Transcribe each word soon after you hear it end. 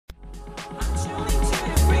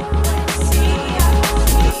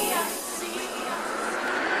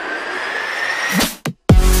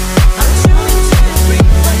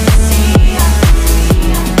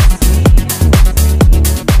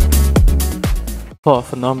Fault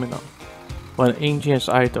phenomenon. When engine is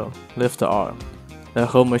idle, lift the arm. The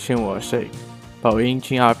whole machine will shake, but when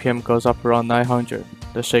engine RPM goes up around 900,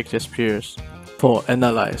 the shake disappears. For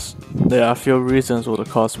analyze, there are a few reasons would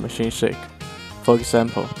cause machine shake. For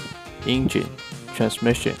example, engine,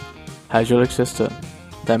 transmission, hydraulic system,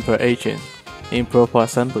 damper agent, improper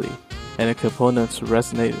assembly, and the components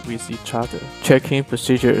resonate with each other. Checking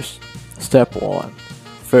procedures. Step 1.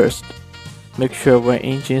 First, make sure when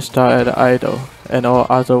engine starts at idle and all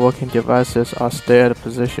other working devices are stay at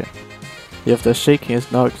position. If the shaking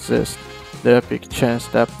does not exist, there is a big chance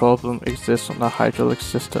that problem exists on the hydraulic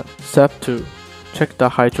system. Step 2. Check the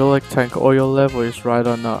hydraulic tank oil level is right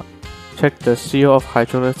or not. Check the seal of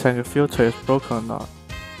hydraulic tank filter is broken or not.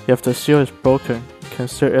 If the seal is broken,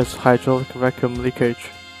 consider its hydraulic vacuum leakage.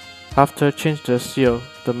 After change the seal,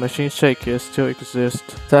 the machine shake still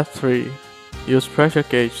exists. Step 3. Use pressure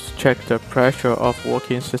gauge to check the pressure of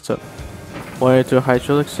working system. When the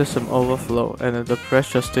hydraulic system overflow and the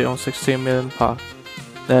pressure stay on 16 millibar,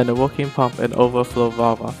 then the working pump and overflow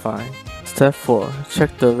valve are fine. Step 4.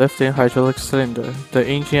 Check the lifting hydraulic cylinder. The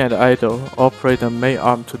engine at idle operate the main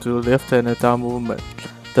arm to do lift and down movement.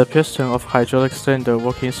 The piston of hydraulic cylinder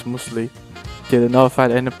working smoothly. Did not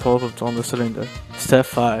find any problems on the cylinder. Step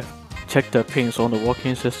 5. Check the pins on the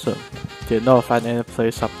working system. Did not find any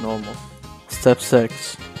place abnormal. Step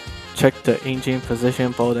 6. Check the engine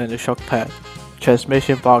position bolt and the shock pad,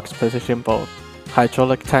 transmission box position bolt,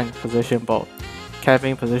 hydraulic tank position bolt,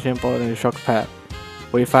 cabin position bolt and the shock pad.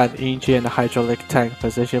 We find engine and hydraulic tank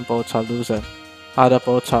position bolts are loosened, other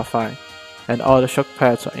bolts are fine, and all the shock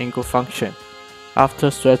pads are in good function. After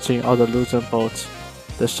stretching all the loosened bolts,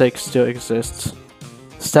 the shake still exists.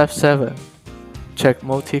 Step 7. Check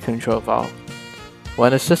multi-control valve.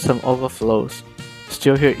 When the system overflows,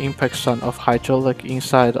 still hear impact sound of hydraulic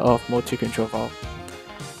inside of multi-control valve.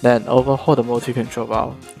 Then overhaul the multi-control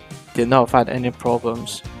valve. Did not find any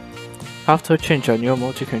problems. After change a new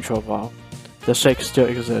multi-control valve, the shake still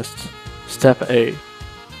exists. Step 8.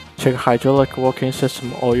 Check hydraulic working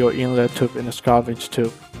system oil inlet tube in the scavenge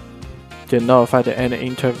tube. Did not find any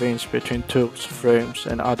intervenes between tubes, frames,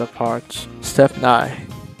 and other parts. Step 9.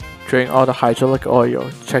 Drain all the hydraulic oil.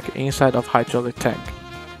 Check inside of hydraulic tank.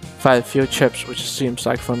 Find few chips which seems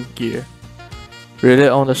like from gear. Rely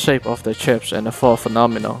on the shape of the chips and the fault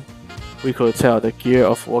phenomenon. We could tell the gear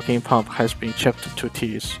of working pump has been chipped to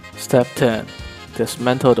teeth. Step 10.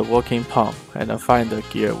 Dismantle the working pump and find the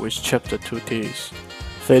gear which chipped to teeth.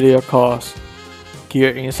 Failure cause.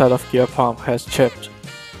 Gear inside of gear pump has chipped,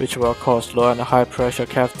 which will cause low and high pressure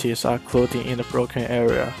cavities are occluding in the broken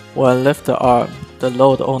area. When lift the arm, the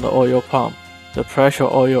load on the oil pump, the pressure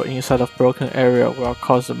oil inside of broken area will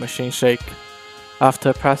cause the machine shake.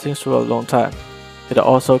 After passing through a long time, it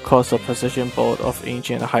also causes the position bolt of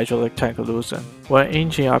engine and hydraulic tank loosen. When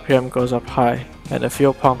engine RPM goes up high, and the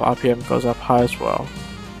fuel pump RPM goes up high as well,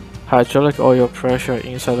 hydraulic oil pressure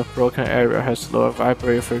inside of broken area has lower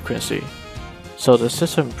vibratory frequency, so the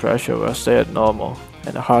system pressure will stay at normal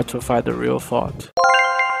and hard to find the real fault.